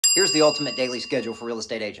Here's the ultimate daily schedule for real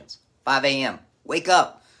estate agents. 5 a.m. Wake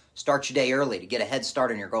up. Start your day early to get a head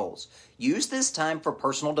start on your goals. Use this time for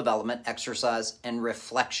personal development, exercise, and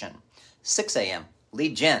reflection. 6 a.m.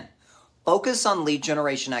 Lead gen. Focus on lead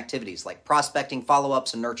generation activities like prospecting,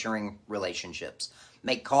 follow-ups, and nurturing relationships.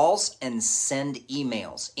 Make calls and send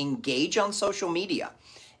emails. Engage on social media.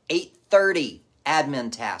 8:30,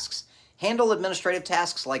 admin tasks. Handle administrative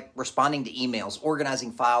tasks like responding to emails,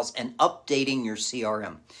 organizing files, and updating your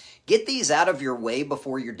CRM. Get these out of your way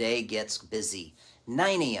before your day gets busy.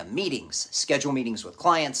 9 a.m. meetings. Schedule meetings with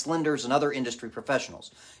clients, lenders, and other industry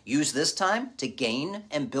professionals. Use this time to gain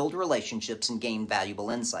and build relationships and gain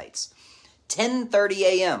valuable insights. 10:30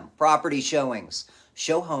 a.m. property showings.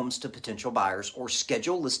 Show homes to potential buyers or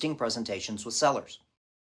schedule listing presentations with sellers.